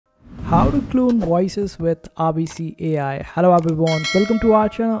How to clone voices with RVC AI. Hello everyone, welcome to our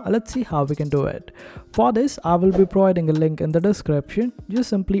channel. Let's see how we can do it. For this, I will be providing a link in the description. Just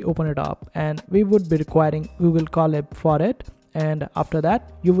simply open it up and we would be requiring Google Colab for it. And after that,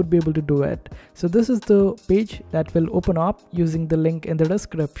 you would be able to do it. So this is the page that will open up using the link in the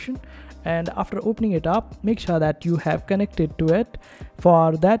description. And after opening it up, make sure that you have connected to it.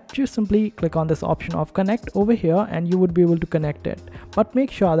 For that, just simply click on this option of connect over here and you would be able to connect it, but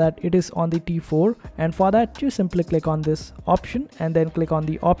make sure that it is on the T4. And for that, just simply click on this option and then click on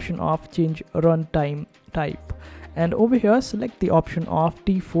the option of change runtime type, and over here select the option of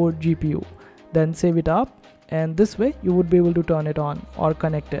T4 GPU, then save it up, and this way you would be able to turn it on or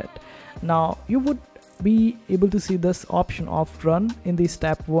connect it. Now you would be able to see this option of run in the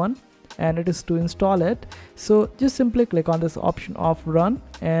step 1, and it is to install it. So just simply click on this option of run,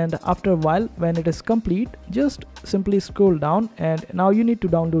 and after a while when it is complete, just simply scroll down and now you need to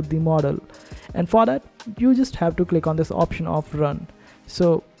download the model, and for that you just have to click on this option of run.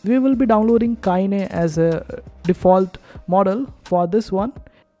 So we will be downloading Kine as a default model for this one,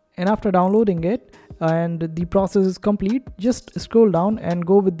 and after downloading it and the process is complete, just scroll down and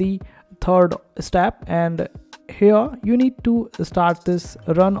go with the third step, and here you need to start this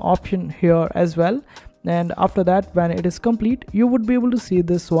run option here as well. And after that, when it is complete, you would be able to see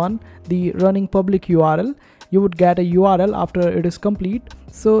this one, the running public URL. You would get a URL after it is complete.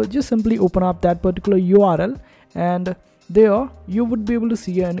 So just simply open up that particular URL, and there you would be able to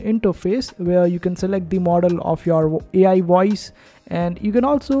see an interface where you can select the model of your AI voice, and you can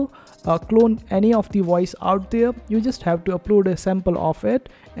also clone any of the voice out there. You just have to upload a sample of it,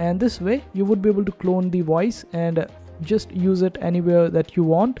 and this way you would be able to clone the voice and just use it anywhere that you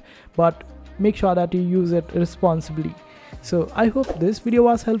want, but make sure that you use it responsibly. So I hope this video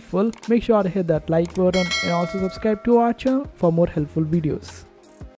was helpful. Make sure to hit that like button and also subscribe to our channel for more helpful videos.